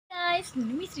guys,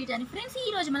 मी శ్రీజాని friends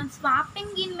ఈ రోజు మనం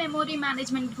స్వాపింగ్ ఇన్ మెమరీ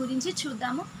మేనేజ్మెంట్ గురించి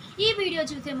చూద్దాము. ఈ వీడియో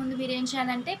చూసే ముందు మీరు ఏం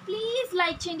చేయాలంటే ప్లీజ్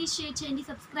లైక్ చేయండి, షేర్ చేయండి,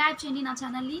 సబ్స్క్రైబ్ చేయండి నా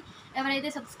ఛానల్ని ఎవరైతే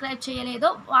సబ్స్క్రైబ్ చేయలేదో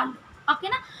వాళ్ళు,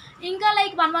 ఓకేనా. ఇంకా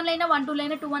like 1 line 1 2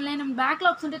 line 2 line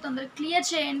backlogs ఉంటే తొందరగా క్లియర్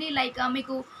చేయండి. లైక్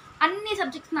మీకు అన్ని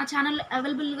సబ్జెక్ట్స్ నా ఛానల్లో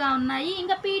అవైలబుల్గా ఉన్నాయి.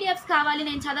 ఇంకా పీడిఎఫ్స్ కావాలి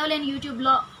నేను చదవలేను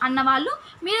యూట్యూబ్లో అన్న వాళ్ళు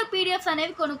మీరు పీడిఎఫ్స్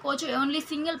అనేవి కొనుక్కోవచ్చు. ఓన్లీ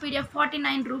సింగిల్ పీడిఎఫ్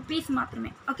 49 రూపీస్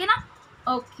మాత్రమే, ఓకేనా.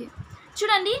 ఓకే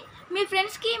చూడండి, మీ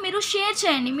ఫ్రెండ్స్కి మీరు షేర్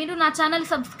చేయండి. మీరు నా ఛానల్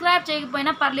సబ్స్క్రైబ్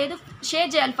చేయకపోయినా పర్లేదు, షేర్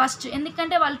చేయాలి ఫస్ట్,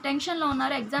 ఎందుకంటే వాళ్ళు టెన్షన్లో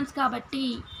ఉన్నారు ఎగ్జామ్స్ కాబట్టి,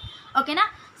 ఓకేనా.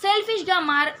 సెల్ఫిష్గా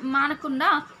మారకుండా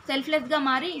సెల్ఫ్లెస్గా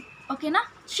మారి, ఓకేనా,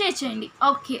 షేర్ చేయండి.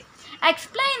 Okay,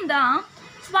 explain the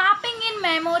swapping in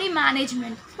memory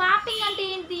management. Swapping అంటే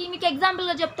ఏంటి మీకు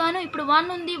ఎగ్జాంపుల్గా చెప్తాను. ఇప్పుడు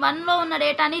 1 ఉంది, 1లో ఉన్న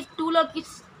డేటాని 2లోకి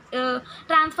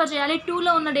ట్రాన్స్ఫర్ చేయాలి,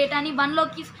 2లో ఉన్న డేటాని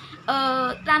 1లోకి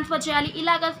ట్రాన్స్ఫర్ చేయాలి.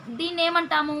 ఇలాగ దీన్ని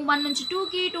ఏమంటాము, 1 నుంచి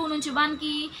 2కి, 2 నుంచి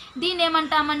 1కి, దీన్ని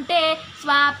ఏమంటామంటే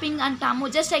స్వాపింగ్ అంటాము.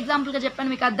 జస్ట్ ఎగ్జాంపుల్గా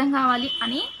చెప్పాను మీకు అర్థం కావాలి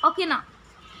అని, ఓకేనా.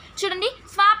 చూడండి,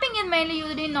 swapping is mainly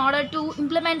used in order to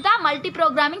implement the multi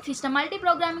programming system. Multi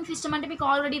programming system అంటే మీకు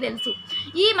ఆల్రెడీ తెలుసు.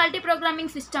 ఈ మల్టీ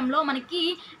ప్రోగ్రామింగ్ సిస్టంలో మనకి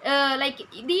లైక్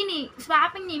దీన్ని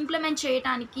స్వాపింగ్ని ఇంప్లిమెంట్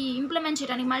చేయడానికి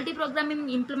మల్టీ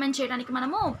ప్రోగ్రామింగ్ ఇంప్లిమెంట్ చేయడానికి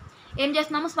మనము ఏం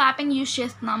చేస్తున్నాము, స్వాపింగ్ యూజ్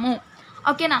చేస్తున్నాము,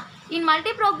 ఓకేనా. In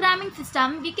multi programming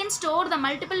system we can store the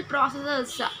multiple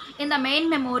processes in the main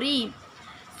memory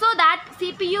so that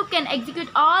CPU can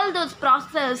execute all those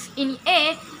processes in a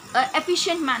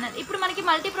efficient manner. ఇప్పుడు మనకి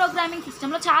multi programming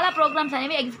సిస్టంలో చాలా ప్రోగ్రామ్స్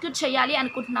అనేవి execute చేయాలి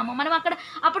అనుకుంటున్నాము. మనం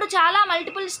అప్పుడు చాలా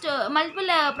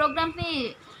మల్టిపుల్ ప్రోగ్రామ్స్ని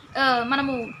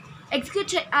మనము ఎగ్జిక్యూట్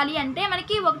చేయాలి అంటే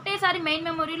మనకి ఒకటేసారి మెయిన్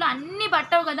మెమొరీలో అన్నీ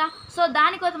పట్టవు కదా. సో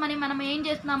దానికోసమని మనం ఏం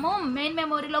చేస్తున్నాము, మెయిన్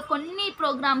మెమొరీలో కొన్ని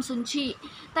ప్రోగ్రామ్స్ ఉంచి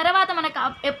తర్వాత మనకు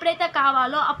ఎప్పుడైతే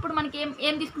కావాలో అప్పుడు మనకి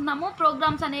ఏం తీసుకుంటున్నాము,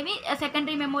 ప్రోగ్రామ్స్ అనేవి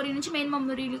సెకండరీ మెమొరీ నుంచి మెయిన్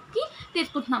మెమొరీకి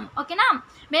తీసుకుంటున్నాము, ఓకేనా.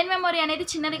 మెయిన్ మెమొరీ అనేది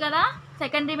చిన్నది కదా,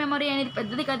 సెకండరీ మెమొరీ అనేది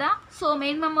పెద్దది కదా. సో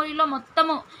మెయిన్ మెమొరీలో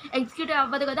మొత్తము ఎగ్జిక్యూట్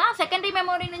అవ్వదు కదా. సెకండరీ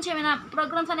మెమొరీ నుంచి ఏమైనా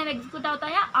ప్రోగ్రామ్స్ అనేవి ఎగ్జిక్యూట్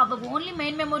అవుతాయా? అవ్వవు. ఓన్లీ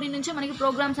మెయిన్ మెమొరీ నుంచి మనకి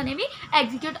ప్రోగ్రామ్స్ అనేవి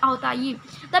ఎగ్జిక్యూట్ అవుతాయి.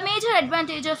 The major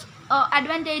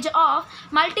advantage of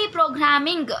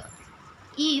multi-programming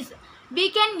is we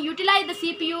can utilize the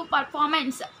CPU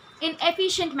performance in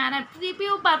efficient manner.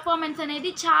 CPU performance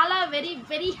అనేది చాలా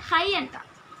వెరీ హై అంట,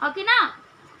 ఓకేనా.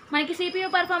 మనకి CPU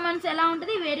performance ఎలా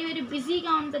ఉంటుంది, వెరీ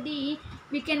బిజీగా ఉంటుంది.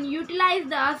 we can utilize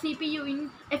the CPU in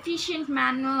efficient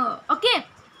manner, okay.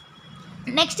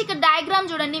 Next ఇక్కడ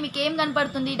డయాగ్రామ్ చూడండి, మీకు ఏం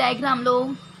కనపడుతుంది డయాగ్రామ్లో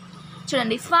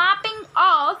చూడండి. Swapping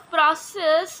of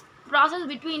process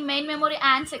between main memory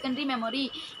and secondary memory.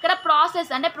 ఇక్కడ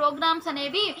ప్రాసెస్ అంటే ప్రోగ్రామ్స్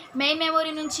అనేవి మెయిన్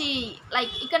మెమొరీ నుంచి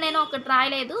లైక్ ఇక్కడ నేను ఒకటి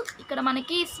రాయలేదు, ఇక్కడ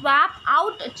మనకి స్వాప్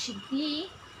అవుట్ వచ్చింది,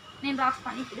 నేను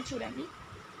రాస్తాను ఇప్పుడు చూడండి.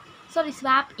 సారీ,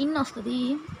 స్వాప్ ఇన్ వస్తుంది.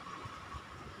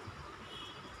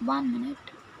 1 minute,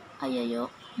 అయ్యయ్యో,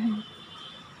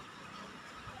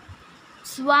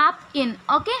 స్వాప్ ఇన్,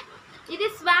 ఓకే. ఇది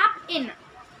స్వాప్ ఇన్,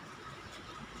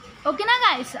 ఓకేనా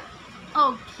గైస్.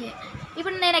 ఓకే,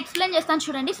 ఇప్పుడు నేను ఎక్స్ప్లెయిన్ చేస్తాను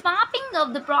చూడండి. Swapping of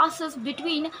the process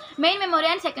between main memory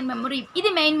and second memory. ఇది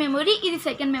మెయిన్ మెమొరీ, ఇది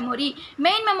సెకండ్ మెమొరీ.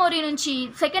 మెయిన్ మెమొరీ నుంచి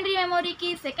సెకండరీ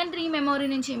మెమొరీకి, సెకండరీ మెమొరీ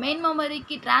నుంచి మెయిన్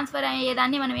మెమొరీకి ట్రాన్స్ఫర్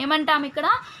అయ్యేదాన్ని మనం ఏమంటాం, ఇక్కడ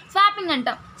స్వాపింగ్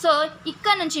అంటాం. సో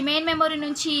ఇక్కడ నుంచి మెయిన్ మెమొరీ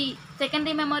నుంచి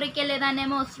సెకండరీ మెమొరీకి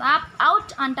వెళ్ళేదాన్నేమో స్వాప్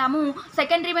అవుట్ అంటాము.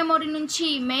 సెకండరీ మెమొరీ నుంచి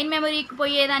మెయిన్ మెమొరీకి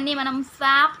పోయేదాన్ని మనం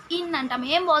స్వాప్ ఇన్ అంటాము.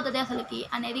 ఏం పోతుంది అసలుకి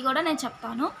అనేది కూడా నేను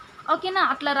చెప్తాను, ఓకేనా.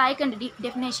 అట్లా రాయకండి,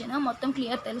 డెఫినేషన్ మొత్తం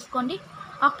క్లియర్ తెలుసుకోండి,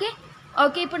 ఓకే.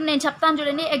 ఇప్పుడు నేను చెప్తాను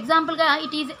చూడండి. ఎగ్జాంపుల్గా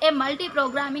it is a multi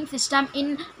programming system.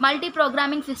 In multi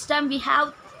programming system we have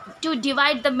to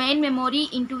divide the main memory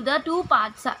into the 2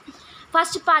 parts.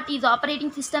 First part is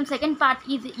operating system, second part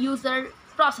is user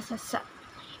processes.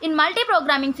 In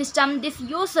multi-programming system, this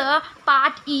user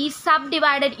part is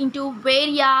subdivided into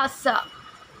various.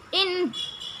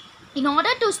 In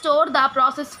order to store the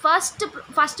process,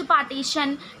 first partition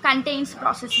contains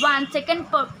process 1, second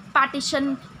partition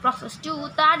process 2,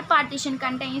 third partition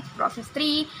contains process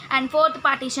 3, and fourth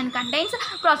partition contains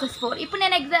process 4. ఇప్పుడు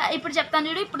నేను ఇప్పుడు చెప్తాను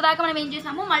చూడు. ఇప్పుడు దాకా మనం ఏం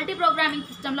చేసాము, మల్టీ ప్రోగ్రామింగ్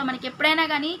సిస్టంలో మనకి ఎప్పుడైనా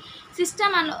కానీ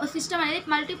సిస్టమ్ అనేది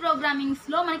మల్టీ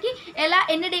ప్రోగ్రామింగ్స్లో మనకి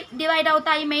ఎన్ని డివైడ్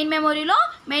అవుతాయి, మెయిన్ మెమొరీలో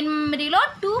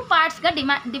 2 పార్ట్స్గా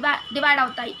డివైడ్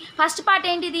అవుతాయి. ఫస్ట్ పార్ట్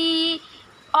ఏంటిది,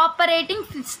 ఆపరేటింగ్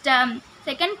సిస్టమ్.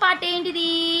 సెకండ్ పార్ట్ ఏంటిది,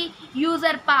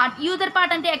 యూజర్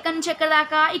పార్ట్ అంటే ఎక్కడి నుంచి ఎక్కడి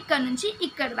దాకా, ఇక్కడ నుంచి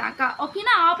ఇక్కడ దాకా,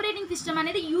 ఓకేనా. ఆపరేటింగ్ సిస్టమ్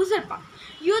అనేది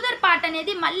యూజర్ పార్ట్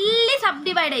అనేది మళ్ళీ సబ్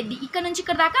డివైడ్ అయింది, ఇక్కడ నుంచి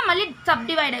ఇక్కడ దాకా మళ్ళీ సబ్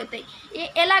డివైడ్ అవుతాయి.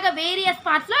 ఎలాగ వేరియస్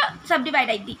పార్ట్స్లో సబ్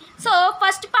డివైడ్ అయింది. సో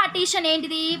ఫస్ట్ పార్టీషన్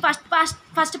ఏంటిది,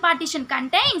 ఫస్ట్ పార్టీషన్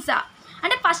కంటైన్స్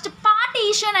అంటే ఫస్ట్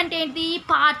పార్టీషన్ అంటే ఏంటి,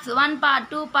 parts 1 part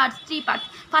 2 parts 3 parts.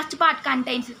 First part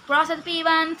contains process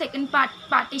P1, second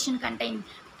partition contains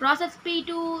process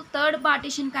P2, third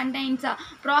partition contains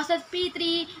process P3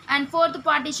 and fourth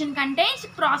partition contains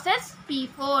process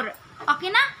P4.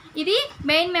 ఓకేనా, ఇది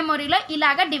main మెమొరీలో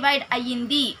ఇలాగా divide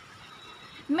అయ్యింది.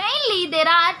 Mainly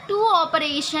there are 2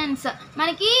 operations.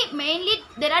 మనకి mainly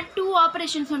there are 2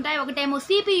 operations ఉంటాయి. ఒకటేమో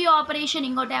CPU operation,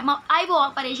 ఇంకోటేమో IO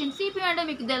operation. CPU అంటే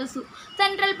మీకు తెలుసు,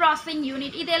 సెంట్రల్ ప్రాసెసింగ్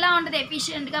యూనిట్. ఇది ఎలా ఉంటుంది,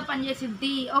 ఎఫిషియెంట్గా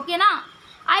పనిచేసిద్ది. ఓకేనా,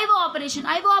 IO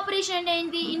ఆపరేషన్ అంటే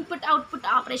ఏంటి, ఇన్పుట్ అవుట్పుట్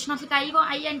ఆపరేషన్. అసలు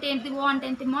I అంటే ఏంటి, O అంటే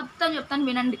ఏంటి మొత్తం చెప్తాను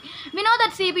వినండి. We know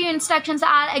that CPU instructions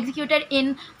are executed in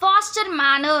faster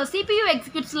manner. CPU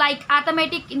executes like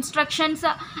arithmetic instructions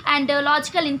and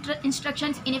logical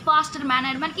instructions in a faster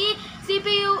manner. మనకి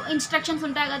CPU ఇన్స్ట్రక్షన్స్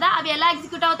ఉంటాయి కదా, అవి ఎలా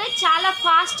ఎగ్జిక్యూట్ అవుతాయి, చాలా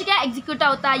ఫాస్ట్గా ఎగ్జిక్యూట్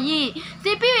అవుతాయి.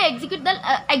 CPU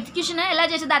ఎగ్జిక్యూషన్ ఎలా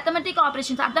చేసేది, అర్థమెటిక్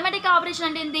ఆపరేషన్స్. అర్థమెటిక్ ఆపరేషన్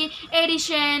అంటే ఏంటి,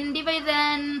 edition,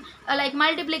 division, like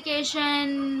multiplication,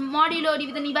 modulo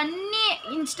division, ఇవన్నీ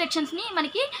ఇన్స్ట్రక్షన్స్ని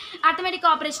మనకి అర్థమెటిక్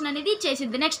ఆపరేషన్ అనేది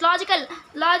చేసిద్ది. నెక్స్ట్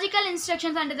లాజికల్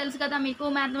ఇన్స్ట్రక్షన్స్ అంటే తెలుసు కదా మీకు,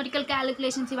 మ్యాథమెటికల్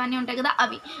క్యాలిక్యులేషన్స్ ఇవన్నీ ఉంటాయి కదా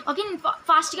అవి. ఓకే,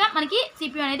 ఫాస్ట్గా మనకి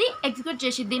CPU అనేది ఎగ్జిక్యూట్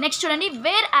చేసిద్ది. నెక్స్ట్ చూడండి,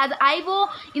 where as IO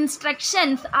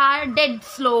instructions are dead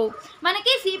slow.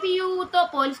 మనకి CPUతో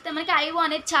పోలిస్తే మనకి IO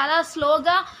అనేది చాలా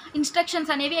స్లోగా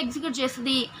ఇన్స్ట్రక్షన్స్ అనేవి ఎగ్జిక్యూట్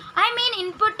చేస్తుంది.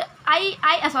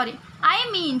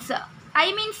 I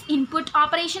means input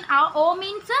operation, O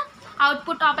means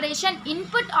output operation.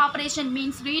 Input operation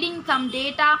means reading some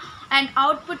data and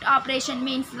output operation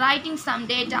means writing some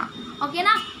data.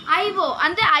 ఓకేనా, IO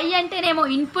అంటే I అంటేనేమో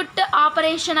ఇన్పుట్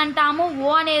ఆపరేషన్ అంటాము, O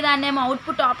అనేదాన్నేమో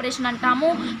అవుట్పుట్ ఆపరేషన్ అంటాము.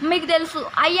 మీకు తెలుసు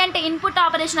I అంటే ఇన్పుట్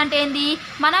ఆపరేషన్ అంటే ఏంది,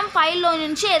 మనం ఫైల్లో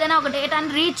నుంచి ఏదైనా ఒక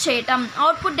డేటాని రీడ్ చేయటం.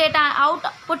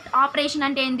 అవుట్పుట్ ఆపరేషన్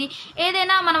అంటే ఏంది,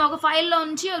 ఏదైనా మనం ఒక ఫైల్లో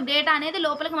నుంచి ఒక డేటా అనేది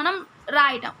లోపలికి మనం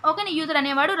రాయటం. ఓకేనా, యూజర్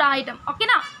అనేవాడు రాయటం.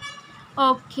 ఓకేనా,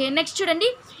 ఓకే నెక్స్ట్ చూడండి,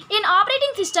 in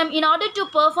operating system in order to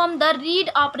perform the read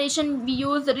operation we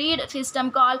use read system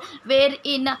call, where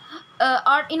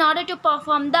in order to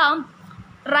perform the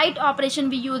write operation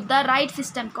we use the write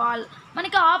system call.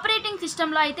 మనకి operating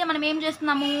సిస్టంలో అయితే మనం ఏం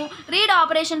చేస్తున్నాము, read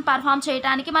operation perform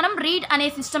చేయడానికి మనం read అనే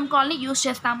system కాల్ని యూజ్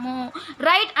చేస్తాము.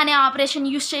 రైట్ అనే ఆపరేషన్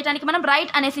యూజ్ చేయడానికి మనం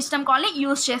రైట్ అనే సిస్టమ్ కాల్ని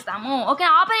యూజ్ చేస్తాము. ఓకే,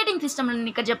 ఆపరేటింగ్ సిస్టంలో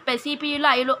ఇక్కడ చెప్పే CPUలో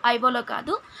IOలో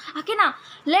కాదు. ఓకేనా,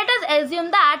 let us assume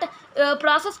that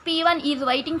process P1 is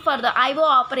waiting for the IO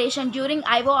operation. During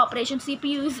IO operation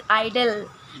CPU is idle.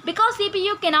 Because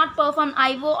CPU cannot perform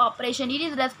IO operation, it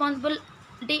is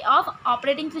responsibility of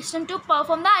operating system to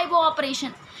perform the IO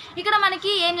operation. ఇక్కడ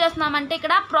మనకి ఏం చేస్తున్నామంటే,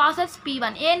 ఇక్కడ process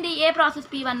P1 ఏంటి, ఏ process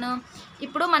P1,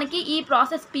 ఇప్పుడు మనకి ఈ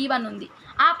process P1 ఉంది.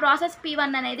 ఆ ప్రాసెస్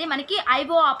P1 అనేది మనకి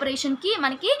IO ఆపరేషన్కి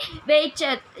మనకి వెయిట్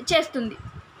చేస్తుంది.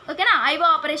 ఓకేనా, IO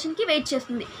ఆపరేషన్కి వెయిట్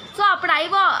చేస్తుంది. సో అప్పుడు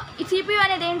CPU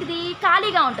అనేది ఏంటిది,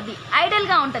 ఖాళీగా ఉంటుంది,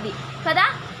 ఐడల్గా ఉంటుంది కదా.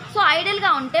 సో ఐడల్గా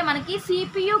ఉంటే మనకి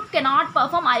CPU cannot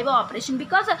perform IO operation,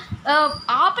 because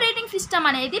operating system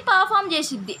అనేది పర్ఫామ్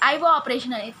చేసిద్ది IO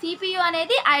ఆపరేషన్ అనేది. CPU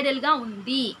అనేది ఐడల్గా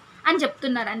ఉంది అని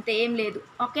చెప్తున్నారు, అంతే, ఏం లేదు.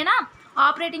 ఓకేనా,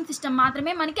 ఆపరేటింగ్ సిస్టమ్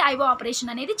మాత్రమే మనకి IO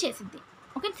ఆపరేషన్ అనేది చేసిద్ది.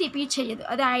 ఓకే, CPU చేయదు,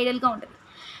 అది ఐడల్గా ఉంటుంది.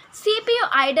 CPU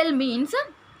ఐడల్ మీన్స్,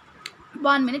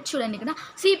 1 minute చూడండి ఇక్కడ,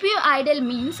 CPU idle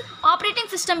means operating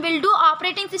system will do,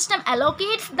 operating system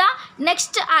allocates the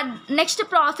next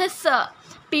process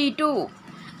P2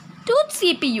 to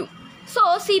CPU. So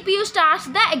CPU starts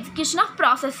the execution of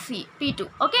process P2.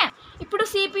 Okay, ఇప్పుడు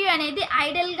CPU అనేది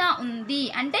ఐడల్గా ఉంది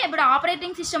అంటే ఇప్పుడు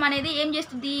ఆపరేటింగ్ సిస్టమ్ అనేది ఏం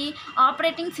చేస్తుంది,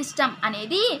 ఆపరేటింగ్ సిస్టమ్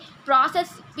అనేది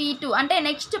ప్రాసెస్ P2 అంటే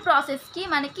నెక్స్ట్ ప్రాసెస్కి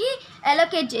మనకి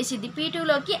అలొకేట్ చేసిద్ది,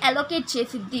 P2లోకి అలొకేట్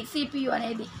చేసిద్ది CPU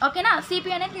అనేది. ఓకేనా,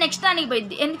 CPU అనేది నెక్స్ట్ దానికి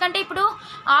పోయిద్ది, ఎందుకంటే ఇప్పుడు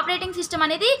ఆపరేటింగ్ సిస్టమ్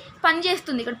అనేది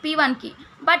పనిచేస్తుంది ఇక్కడ P1కి,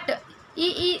 బట్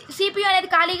ఈ CPU అనేది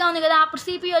ఖాళీగా ఉంది కదా, అప్పుడు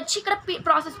CPU వచ్చి ఇక్కడ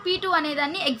ప్రాసెస్ P2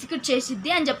 అనేదాన్ని ఎగ్జిక్యూట్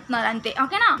చేసిద్ది అని చెప్తున్నారు, అంతే.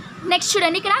 ఓకేనా, నెక్స్ట్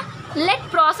చూడండి ఇక్కడ, let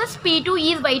process P2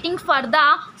 is waiting for the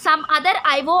some other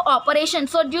IO operation.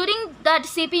 So during that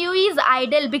CPU is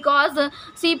idle because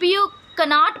CPU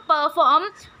cannot perform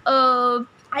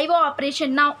IO operation.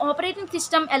 Now operating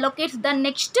system allocates the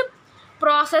next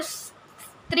process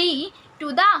 3 to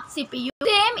the CPU.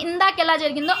 Same ఇందాక ఎలా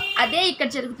జరిగిందో అదే ఇక్కడ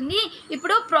జరుగుతుంది.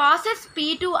 ఇప్పుడు process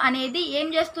P2 అనేది ఏం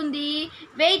చేస్తుంది,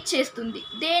 వెయిట్ చేస్తుంది,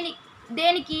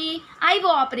 దేనికి, IO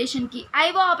ఆపరేషన్కి.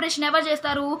 IO ఆపరేషన్ ఎవరు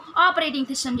చేస్తారు, ఆపరేటింగ్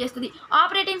సిస్టమ్ చేస్తుంది.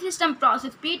 Operating system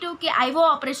process P2కి IO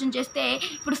operation చేస్తే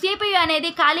ఇప్పుడు CPU అనేది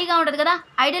ఖాళీగా ఉంటుంది కదా,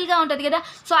 ఐడల్గా ఉంటుంది కదా.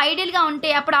 సో ఐడల్గా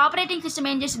ఉంటే అప్పుడు ఆపరేటింగ్ సిస్టమ్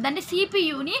ఏం చేసిద్ది అంటే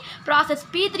CPUని ప్రాసెస్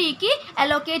P3కి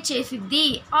అలొకేట్ చేసిద్ది.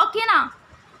 ఓకేనా,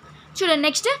 చూడండి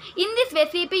next, in this way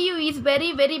CPU is very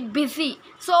very busy,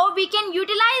 so we can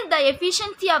utilise the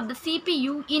efficiency of the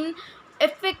CPU in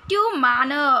effective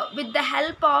manner with the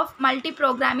help of multi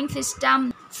programming system.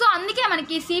 So అందుకే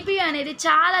మనకి CPU అనేది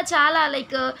చాలా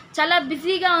like చాలా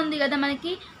బిజీగా ఉంది కదా,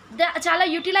 మనకి చాలా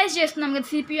యూటిలైజ్ చేస్తున్నాం కదా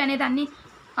సిపియు అనే దాన్ని.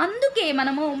 అందుకే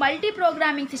మనము మల్టీ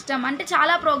ప్రోగ్రామింగ్ సిస్టమ్ అంటే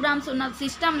చాలా ప్రోగ్రామ్స్ ఉన్న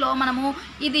సిస్టంలో మనము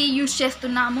ఇది యూజ్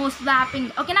చేస్తున్నాము,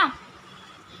 స్వాపింగ్. ఓకేనా,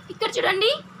 ఇక్కడ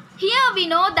చూడండి. Here we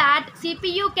know that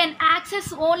CPU can access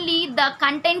only the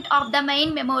content of the main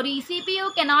memory. CPU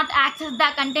cannot access the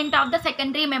content of the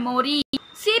secondary memory.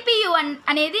 CPU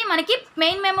అనేది మనకి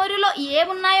మెయిన్ మెమొరీలో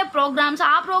ఏమున్నాయో ప్రోగ్రామ్స్,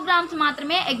 ఆ ప్రోగ్రామ్స్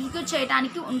మాత్రమే ఎగ్జిక్యూట్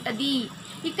చేయడానికి ఉంటుంది.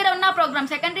 ఇక్కడ ఉన్న ప్రోగ్రామ్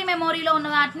సెకండరీ మెమొరీలో ఉన్న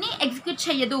వాటిని ఎగ్జిక్యూట్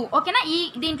చేయదు. ఓకేనా, ఈ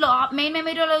దీంట్లో మెయిన్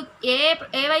మెమొరీలో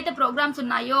ఏవైతే ప్రోగ్రామ్స్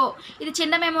ఉన్నాయో, ఇది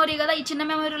చిన్న మెమొరీ కదా, ఈ చిన్న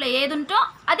మెమొరీలో ఏది ఉంటో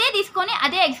అదే తీసుకొని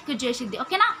అదే ఎగ్జిక్యూట్ చేసిద్ది.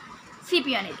 ఓకేనా,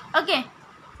 CPU అనేది. Okay,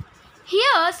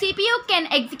 here CPU can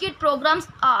execute programs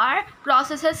or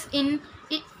processes in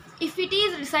if it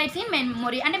is resides in main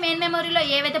memory. అంటే మెయిన్ మెమొరీలో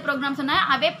ఏవైతే ప్రోగ్రామ్స్ ఉన్నాయో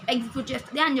అవే ఎగ్జిక్యూట్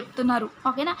చేస్తుంది అని చెప్తున్నారు.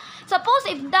 ఓకేనా, suppose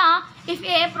if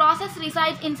a process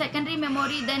resides in secondary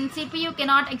memory then CPU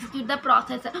cannot execute the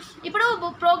process. ఇప్పుడు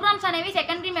programmes అనేవి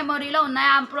secondary మెమొరీలో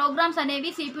ఉన్నాయి, ఆ ప్రోగ్రామ్స్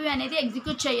అనేవి CPU అనేది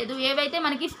ఎగ్జిక్యూట్ చేయదు. ఏవైతే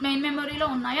మనకి మెయిన్ మెమొరీలో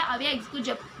ఉన్నాయో అవే ఎగ్జిక్యూట్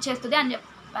చేస్తుంది అని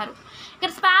చెప్పారు.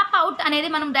 ఇక్కడ స్వాప్ అవుట్ అనేది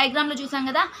మనం డయాగ్రామ్లో చూసాం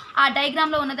కదా, ఆ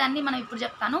డయాగ్రామ్లో ఉన్నదాన్ని మనం ఇప్పుడు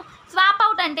చెప్తాను. స్వాప్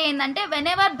అవుట్ అంటే ఏంటంటే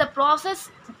whenever the process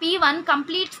P1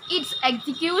 completes its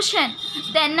execution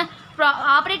then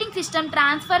operating system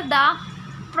transfer the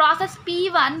process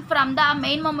P1 from the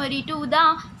main memory to the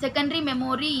secondary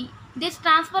memory. This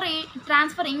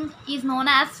transferring is known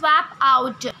as swap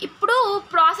out. ఇప్పుడు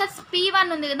process P1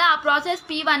 ఉంది కదా, ఆ process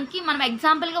P1కి మనం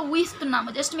ఎగ్జాంపుల్గా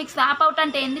ఊహిస్తున్నాము, just మీకు swap out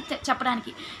అంటే ఏంది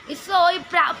చెప్పడానికి. సో ఈ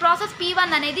ప్రాసెస్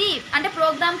P1 అనేది అంటే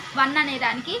ప్రోగ్రామ్ 1 అనే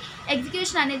దానికి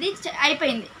ఎగ్జిక్యూషన్ అనేది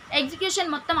అయిపోయింది.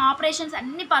 ఎగ్జిక్యూషన్ మొత్తం ఆపరేషన్స్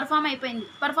అన్నీ పర్ఫామ్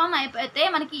అయిపోతే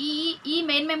మనకి ఈ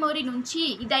మెయిన్ మెమొరీ నుంచి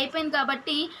ఇది అయిపోయింది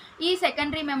కాబట్టి ఈ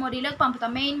సెకండరీ మెమొరీలోకి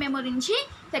పంపుతాం. మెయిన్ మెమొరీ నుంచి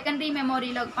సెకండరీ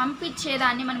మెమొరీలోకి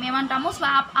పంపించేదాన్ని మనం ఏమంటాము,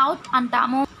 స్వాప్ అవుట్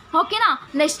అంటాము. ఓకేనా,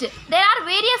 next there are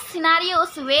various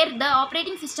scenarios wear the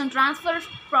operating system transfers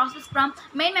process from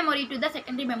main memory to the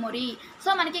secondary memory. So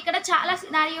మనకి ఇక్కడ చాలా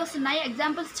సినారియోస్ ఉన్నాయి,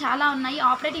 ఎగ్జాంపుల్స్ చాలా ఉన్నాయి.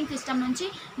 ఆపరేటింగ్ సిస్టమ్ నుంచి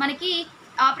మనకి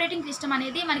ఆపరేటింగ్ సిస్టమ్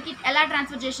అనేది మనకి ఎలా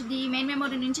ట్రాన్స్ఫర్ చేసింది, మెయిన్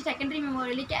మెమొరీ నుంచి సెకండరీ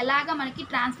మెమొరీకి ఎలాగా మనకి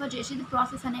ట్రాన్స్ఫర్ చేసేది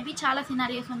ప్రాసెస్ అనేవి చాలా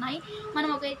సినారియోస్ ఉన్నాయి. మనం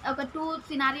ఒక 2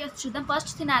 సినారియోస్ చూద్దాం.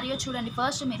 ఫస్ట్ సినారియో చూడండి.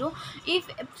 ఫస్ట్ మీరు if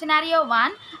scenario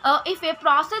 1 if A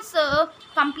process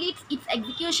completes its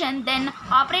execution then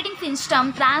operating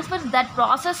system transfers that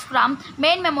process from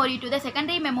main memory to the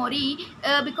secondary memory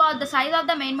because the size of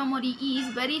the main memory is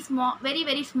very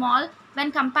small when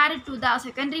compared to the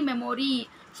secondary memory.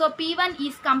 So P1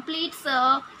 is completes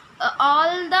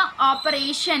all the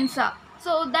operations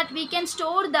so that we can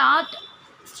store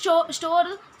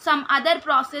some other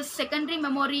process secondary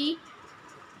memory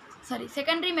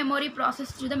process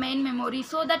to the main memory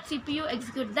so that CPU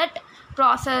execute that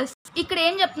process. ఇక్కడ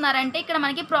ఏం చెప్తున్నారంటే ఇక్కడ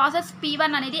మనకి process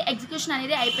P1 అనేది execution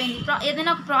అనేది అయిపోయింది.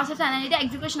 ఏదైనా ఒక ప్రాసెస్ అనేది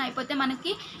ఎగ్జిక్యూషన్ అయిపోతే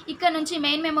మనకి ఇక్కడ నుంచి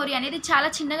మెయిన్ మెమొరీ అనేది చాలా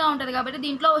చిన్నగా ఉంటుంది కాబట్టి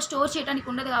దీంట్లో స్టోర్ చేయడానికి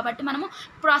ఉండదు కాబట్టి మనము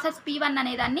ప్రాసెస్ P1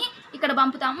 అనే దాన్ని ఇక్కడ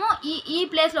పంపుతాము. ఈ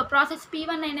ప్లేస్లో ప్రాసెస్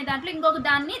P1 అనే దాంట్లో ఇంకొక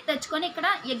దాన్ని తెచ్చుకొని ఇక్కడ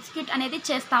ఎగ్జిక్యూట్ అనేది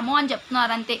చేస్తాము అని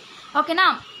చెప్తున్నారు అంతే. ఓకేనా,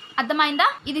 అర్థమైందా?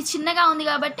 ఇది చిన్నగా ఉంది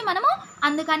కాబట్టి మనము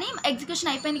అందుకని ఎగ్జిక్యూషన్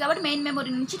అయిపోయింది కాబట్టి మెయిన్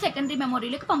మెమొరీ నుంచి సెకండరీ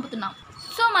మెమొరీలోకి పంపుతున్నాం.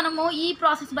 సో మనము ఈ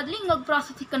ప్రాసెస్ బదులు ఇంకొక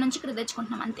ప్రాసెస్ ఇక్కడ నుంచి ఇక్కడ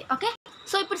తెచ్చుకుంటున్నాం అంతే. ఓకే,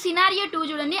 సో ఇప్పుడు సినారియో 2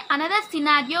 చూడండి. Another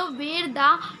scenario wear the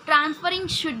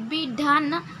transferring should be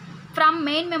done from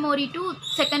main memory to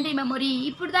secondary memory.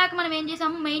 ఇప్పుడు దాకా మనం ఏం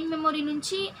చేసాము, మెయిన్ మెమొరీ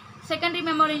నుంచి సెకండరీ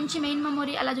మెమొరీ నుంచి మెయిన్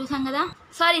మెమొరీ అలా చూసాం కదా.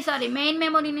 సారీ మెయిన్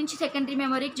మెమొరీ నుంచి సెకండరీ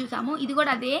మెమొరీకి చూసాము. ఇది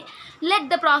కూడా అదే. Let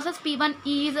the process P1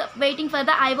 is waiting for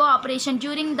the IO operation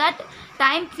during that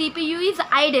time CPU is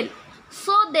idol.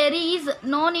 So there is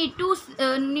no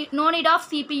need of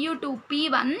CPU to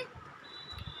P1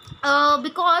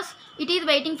 because it is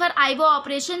waiting for IO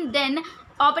operation. Then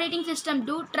operating system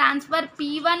do transfer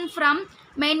P1 from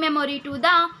main memory to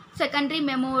the secondary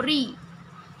memory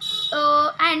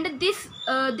and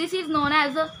this is known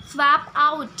as a swap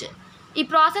out. ఈ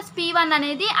process P1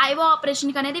 అనేది IO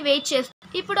ఆపరేషన్కి అనేది wait చేస్తుంది.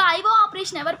 ఇప్పుడు IO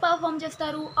operation ఎవరు perform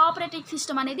చేస్తారు, operating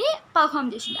system అనేది perform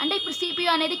చేసింది. అంటే ఇప్పుడు CPU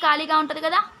అనేది ఖాళీగా ఉంటుంది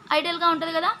కదా, ఐడియల్గా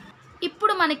ఉంటుంది కదా.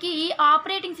 ఇప్పుడు మనకి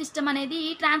ఆపరేటింగ్ సిస్టమ్ అనేది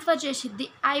ట్రాన్స్ఫర్ చేసిద్ది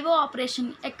IO ఆపరేషన్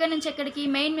ఎక్కడి నుంచి ఎక్కడికి,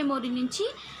 మెయిన్ మెమొరీ నుంచి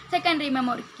సెకండరీ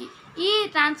మెమొరీకి. ఈ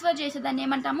ట్రాన్స్ఫర్ చేసేదాన్ని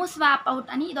ఏమంటాము, స్వాప్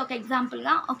అవుట్ అని. ఇది ఒక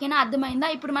ఎగ్జాంపుల్గా. ఓకేనా, అర్థమైందా?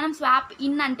 ఇప్పుడు మనం స్వాప్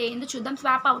ఇన్ అంటే ఏందో చూద్దాం.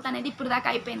 స్వాప్ అవుట్ అనేది ఇప్పుడు దాకా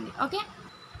అయిపోయింది. Okay,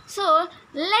 so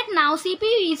let now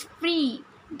CPU is free.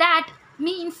 that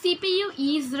means CPU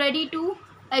is ready to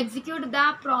execute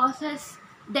the process.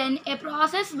 Then a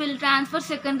process will transfer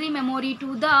secondary memory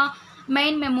to the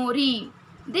main memory.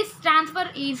 This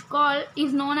transfer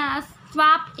is known as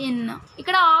swap in.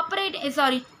 ఇక్కడ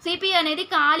CPU అనేది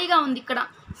ఖాళీగా ఉంది. ఇక్కడ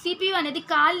CPU అనేది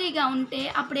ఖాళీగా ఉంటే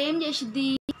అప్పుడు ఏం చేసిద్ది,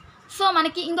 సో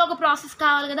మనకి ఇంకొక ప్రాసెస్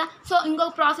కావాలి కదా. సో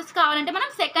ఇంకొక ప్రాసెస్ కావాలంటే మనం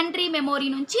సెకండరీ మెమొరీ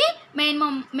నుంచి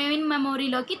మెయిన్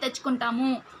మెమొరీలోకి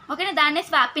తెచ్చుకుంటాము. ఓకేనా, దాన్నే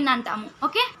స్వాప్ ఇన్ అంటాము.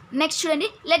 ఓకే, నెక్స్ట్ చూడండి.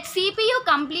 Let CPU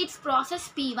completes process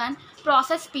P1,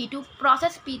 process P2,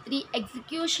 process P3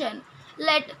 execution.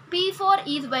 Let P4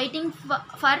 is waiting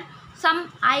for some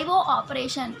IO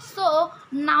operation. So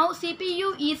now CPU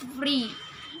is free.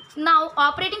 Now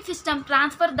operating system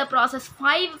transfer the process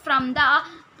 5 from the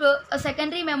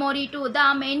secondary memory to the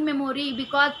main memory,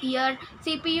 because here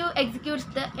CPU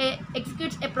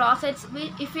executes a process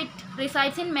if it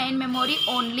resides in main memory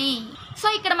only. So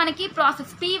ఇక్కడ మనకి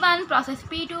process P1, process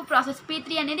P2, process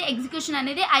P3 అనేది execution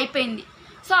అనేది అయిపోయింది.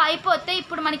 So అయిపోతే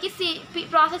ఇప్పుడు మనకి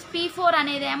process P4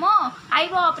 అనేదేమో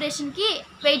IO ఆపరేషన్కి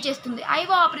wait చేస్తుంది.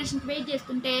 ఐఓ ఆపరేషన్కి వెయిట్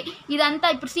చేస్తుంటే ఇదంతా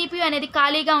ఇప్పుడు CPU అనేది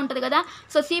ఖాళీగా ఉంటుంది కదా.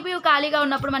 సో CPU ఖాళీగా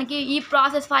ఉన్నప్పుడు మనకి ఈ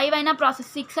ప్రాసెస్ 5 అయినా, ప్రాసెస్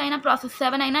 6 అయినా, ప్రాసెస్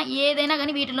 7 అయినా ఏదైనా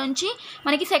కానీ వీటిలోంచి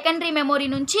మనకి సెకండరీ మెమొరీ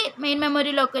నుంచి మెయిన్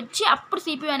మెమొరీలోకి వచ్చి అప్పుడు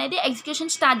CPU అనేది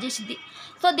ఎగ్జిక్యూషన్ స్టార్ట్ చేసిద్ది.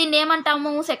 సో దీన్ని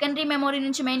ఏమంటాము, సెకండరీ మెమొరీ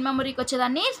నుంచి మెయిన్ మెమొరీకి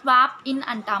వచ్చేదాన్ని స్వాప్ ఇన్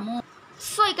అంటాము.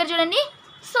 సో ఇక్కడ చూడండి.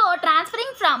 So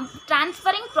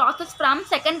transferring process from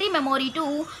secondary memory to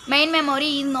main memory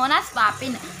is known as swap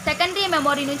in. Secondary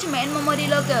memory నుంచి మెయిన్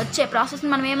మెమొరీలోకి వచ్చే ప్రాసెస్ని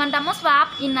మనం ఏమంటాము,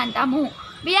 స్వాప్ ఇన్ అంటాము.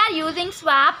 We are using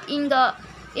swap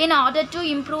in order to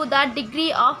improve the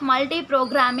degree of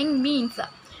multi-programming means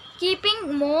keeping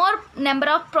more number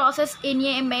of process in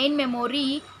a main memory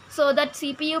so that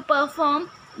CPU perform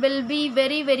will be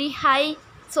very high.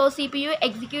 So CPU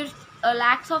executes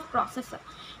lakhs of process.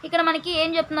 ఇక్కడ మనకి ఏం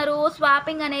చెప్తున్నారు,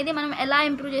 swapping అనేది మనం ఎలా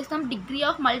improve చేస్తాం, degree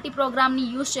of multi ప్రోగ్రామ్ని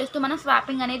use చేస్తూ మనం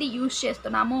స్వాపింగ్ అనేది యూజ్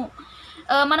చేస్తున్నాము.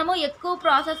 మనము ఎక్కువ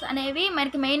ప్రాసెస్ అనేవి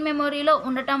మనకి మెయిన్ మెమొరీలో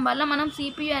ఉండటం వల్ల మనం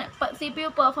CPU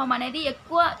పర్ఫామ్ అనేది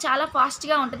చాలా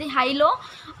ఫాస్ట్గా ఉంటుంది, హైలో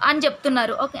అని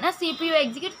చెప్తున్నారు. ఓకేనా, CPU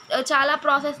చాలా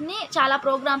ప్రాసెస్ని, చాలా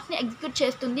ప్రోగ్రామ్స్ని ఎగ్జిక్యూట్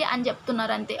చేస్తుంది అని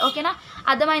చెప్తున్నారు అంతే. ఓకేనా,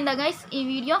 అర్థమైందా గైస్ ఈ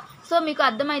వీడియో? సో మీకు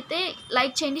అర్థమైతే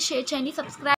లైక్ చేయండి, షేర్ చేయండి,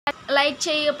 సబ్స్క్రైబ్. లైక్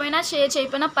చేయకపోయినా షేర్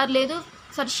చేయకపోయినా పర్లేదు,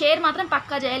 షేర్ మాత్రం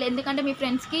పక్కా చేయాలి. ఎందుకంటే మీ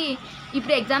ఫ్రెండ్స్కి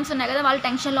ఇప్పుడు ఎగ్జామ్స్ ఉన్నాయి కదా, వాళ్ళు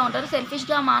టెన్షన్లో ఉంటారు.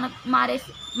 సెల్ఫిష్గా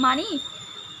మాని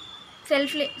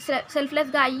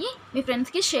సెల్ఫ్లెస్గా అయ్యి మీ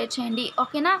ఫ్రెండ్స్కి షేర్ చేయండి.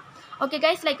 ఓకేనా? ఓకే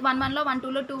గైస్, లైక్ 1-1లో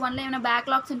 1-2లో 2-1లో ఏమైనా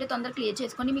బ్యాక్లాగ్స్ ఉంటే తొందరగా క్లియర్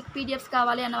చేసుకోండి. మీకు PDFs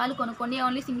కావాలి అన్న వాళ్ళు కొనుక్కోండి.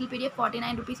 ఓన్లీ సింగిల్ PDF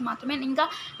 49 రూపీస్ మాత్రమే. ఇంకా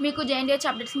మీకు jntuh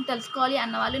అప్డేట్స్ని తెలుసుకోవాలి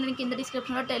అన్న వాళ్ళు నేను కింద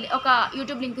డిస్క్రిప్షన్లో ఒక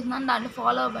యూట్యూబ్ లింక్ ఇస్తున్నాను, దాంట్లో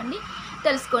ఫాలో అవ్వండి,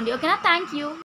 తెలుసుకోండి. ఓకేనా? Thank you.